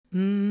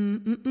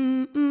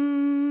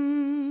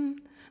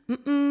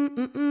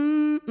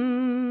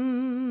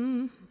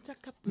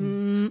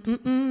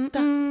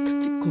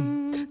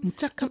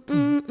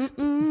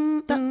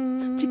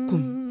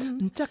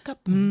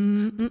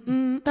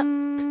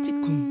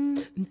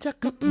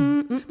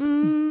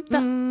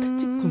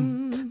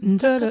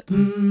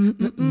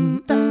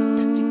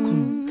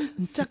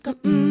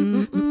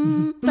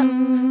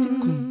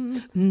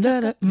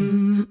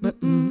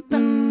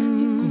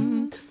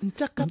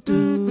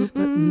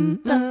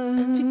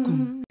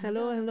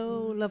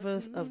Hello,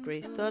 lovers of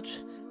Grace Touch.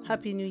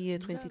 Happy New Year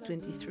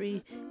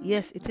 2023.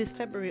 Yes, it is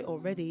February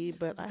already,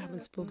 but I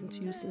haven't spoken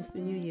to you since the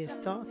new year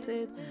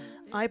started.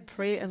 I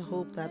pray and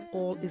hope that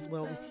all is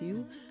well with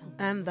you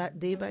and that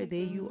day by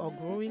day you are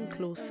growing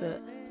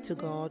closer to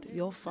God,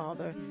 your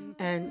Father,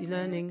 and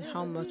learning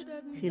how much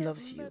He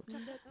loves you.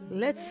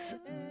 Let's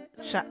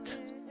chat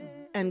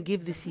and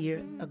give this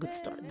year a good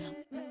start.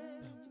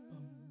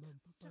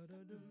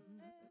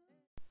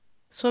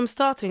 So I'm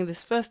starting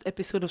this first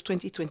episode of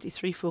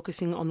 2023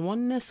 focusing on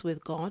oneness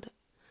with God,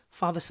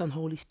 Father, Son,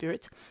 Holy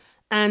Spirit,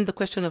 and the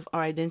question of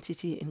our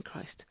identity in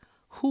Christ.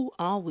 Who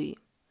are we?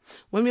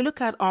 When we look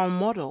at our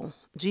model,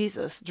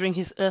 Jesus, during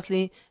his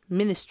earthly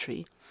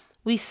ministry,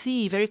 we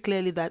see very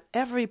clearly that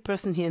every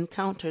person he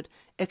encountered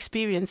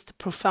experienced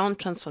profound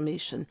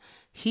transformation,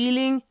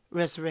 healing,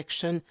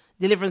 resurrection,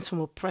 deliverance from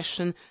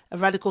oppression, a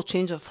radical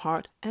change of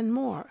heart, and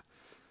more.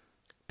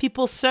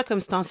 People's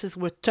circumstances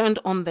were turned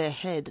on their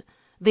head.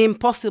 The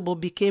impossible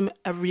became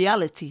a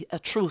reality, a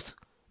truth,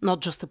 not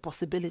just a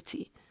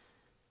possibility.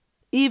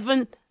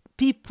 Even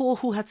people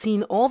who had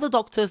seen all the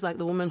doctors, like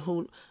the woman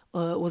who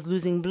was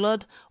losing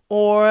blood,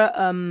 or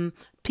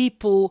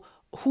people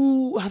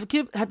who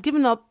had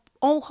given up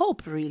all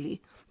hope,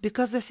 really,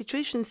 because their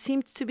situation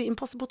seemed to be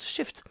impossible to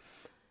shift.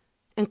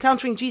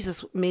 Encountering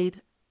Jesus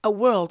made a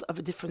world of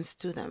a difference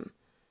to them.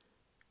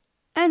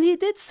 And he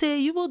did say,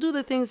 "You will do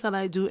the things that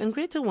I do and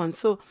greater ones."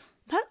 So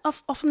that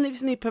often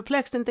leaves me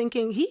perplexed and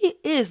thinking, he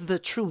is the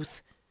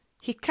truth.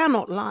 He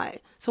cannot lie.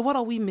 So what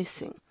are we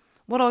missing?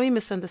 What are we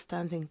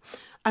misunderstanding?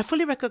 I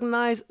fully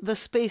recognize the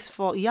space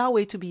for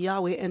Yahweh to be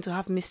Yahweh and to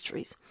have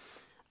mysteries.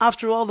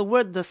 After all, the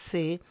word does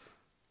say,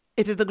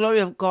 it is the glory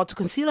of God to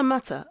conceal a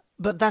matter.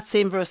 But that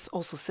same verse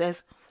also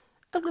says,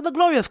 the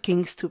glory of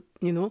kings to,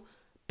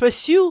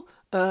 pursue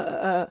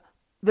the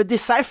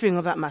deciphering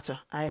of that matter.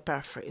 I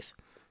paraphrase.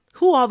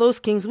 Who are those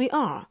kings? We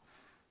are.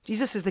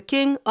 Jesus is the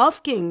King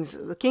of kings,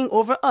 the King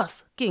over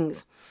us,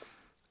 kings,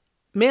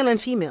 male and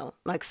female,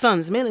 like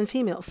sons, male and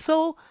female.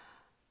 So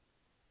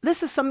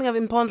this is something I've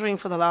been pondering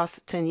for the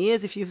last 10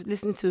 years. If you've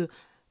listened to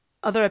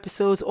other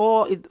episodes,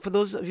 or for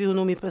those of you who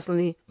know me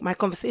personally, my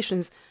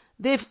conversations,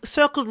 they've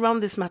circled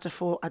around this matter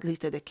for at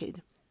least a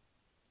decade.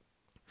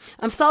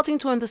 I'm starting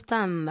to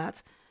understand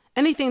that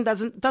anything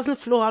that doesn't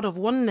flow out of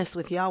oneness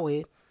with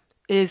Yahweh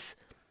is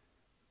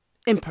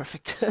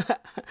imperfect,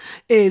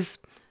 is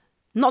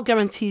not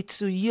guaranteed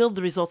to yield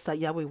the results that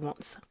Yahweh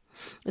wants.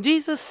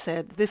 Jesus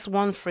said this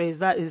one phrase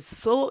that is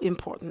so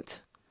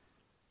important.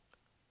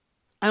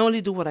 I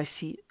only do what I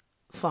see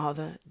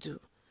Father do,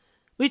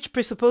 which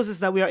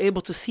presupposes that we are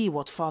able to see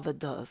what Father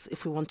does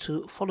if we want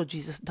to follow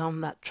Jesus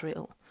down that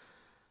trail.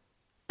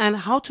 And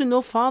how to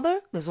know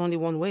Father? There's only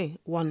one way,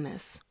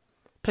 oneness,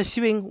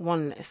 pursuing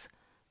oneness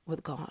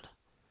with God.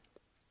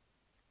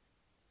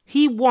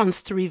 He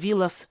wants to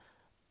reveal us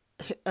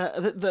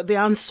the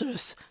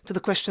answers to the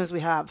questions we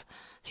have.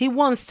 He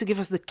wants to give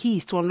us the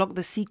keys to unlock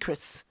the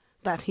secrets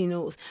that he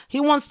knows. He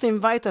wants to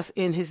invite us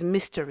in his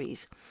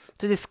mysteries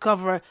to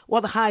discover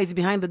what hides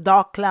behind the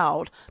dark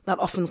cloud that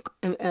often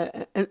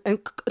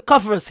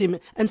covers him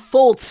and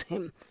folds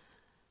him.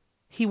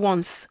 He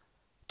wants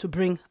to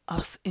bring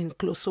us in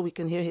close so we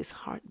can hear his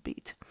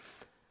heartbeat.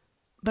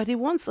 But he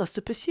wants us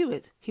to pursue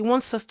it. He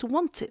wants us to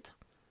want it.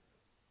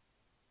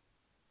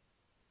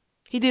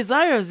 He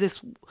desires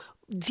this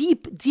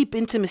deep, deep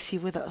intimacy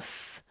with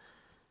us.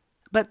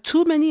 But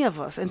too many of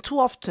us, and too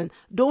often,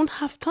 don't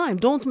have time,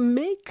 don't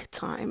make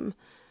time.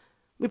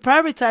 We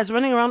prioritize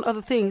running around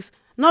other things,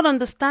 not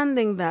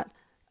understanding that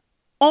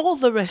all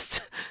the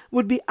rest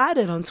would be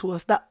added onto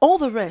us, that all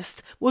the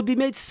rest would be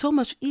made so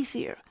much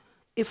easier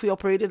if we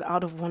operated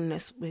out of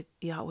oneness with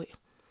Yahweh.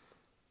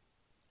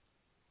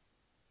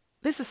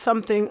 This is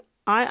something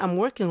I am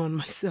working on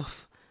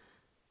myself.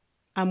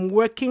 I'm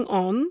working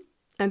on,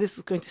 and this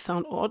is going to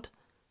sound odd,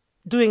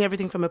 doing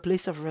everything from a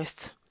place of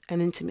rest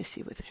and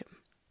intimacy with him.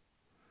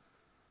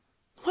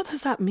 What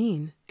does that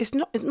mean? It's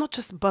not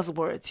just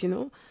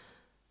buzzwords,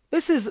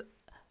 This is,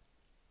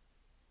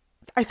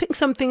 I think,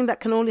 something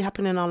that can only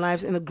happen in our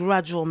lives in a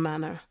gradual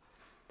manner.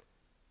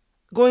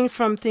 Going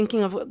from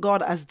thinking of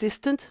God as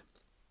distant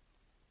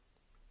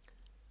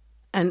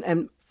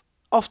and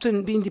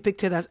often being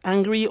depicted as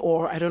angry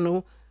or,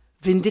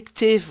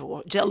 vindictive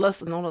or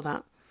jealous and all of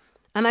that.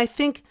 And I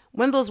think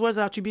when those words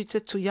are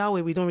attributed to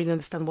Yahweh, we don't really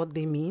understand what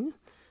they mean.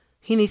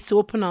 He needs to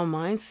open our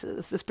minds.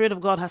 The Spirit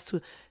of God has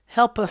to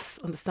help us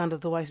understand,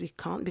 otherwise we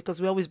can't, because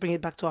we always bring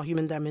it back to our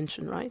human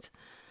dimension, right?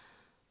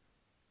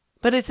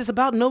 But it is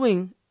about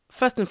knowing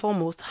first and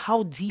foremost,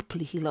 how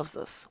deeply he loves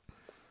us.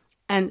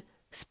 And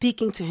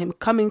speaking to him,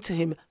 coming to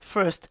him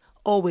first,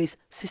 always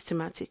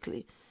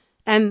systematically.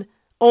 And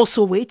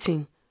also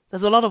waiting.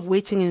 There's a lot of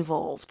waiting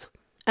involved.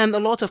 And a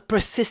lot of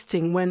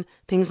persisting when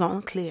things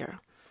aren't clear.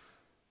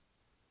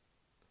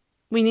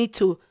 We need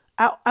to,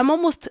 I'm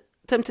almost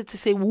tempted to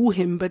say woo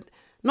him, but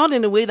not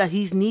in a way that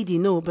he's needy,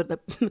 no, but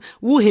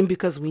woo him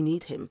because we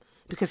need him.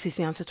 Because he's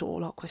the answer to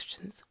all our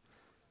questions.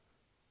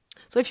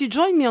 So if you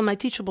join me on my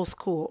Teachable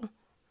School,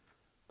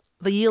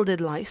 The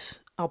Yielded Life,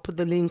 I'll put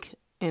the link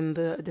in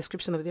the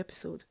description of the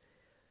episode.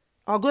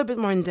 I'll go a bit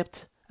more in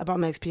depth about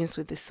my experience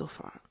with this so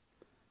far.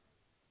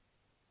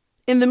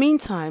 In the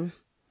meantime,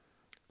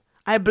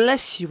 I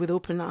bless you with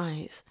open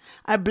eyes.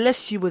 I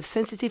bless you with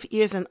sensitive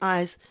ears and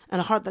eyes and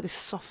a heart that is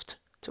soft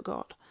to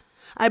God.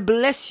 I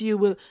bless you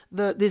with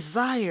the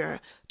desire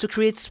to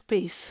create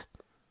space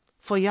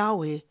for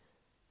Yahweh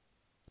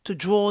to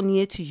draw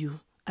near to you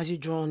as you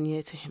draw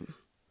near to him.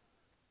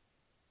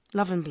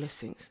 Love and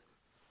blessings.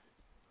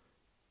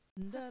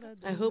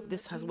 I hope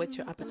this has whet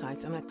your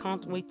appetite, and I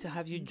can't wait to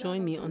have you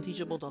join me on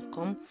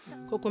teachable.com.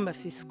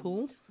 Kokombasi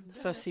School, the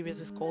first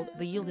series is called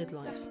The Yielded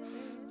Life,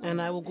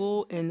 and I will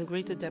go in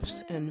greater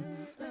depth and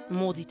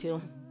more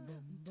detail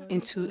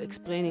into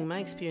explaining my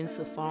experience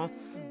so far,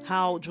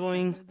 how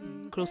drawing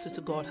closer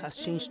to God has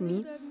changed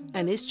me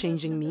and is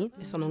changing me.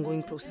 It's an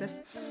ongoing process.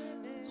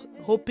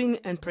 Hoping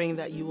and praying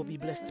that you will be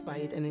blessed by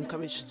it and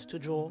encouraged to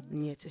draw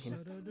near to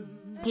him.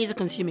 He's a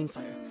consuming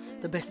fire,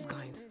 the best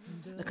kind,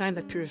 the kind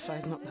that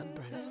purifies, not that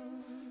burns.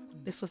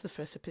 This was the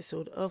first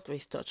episode of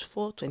Grace Touch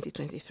for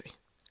 2023.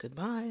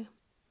 Goodbye.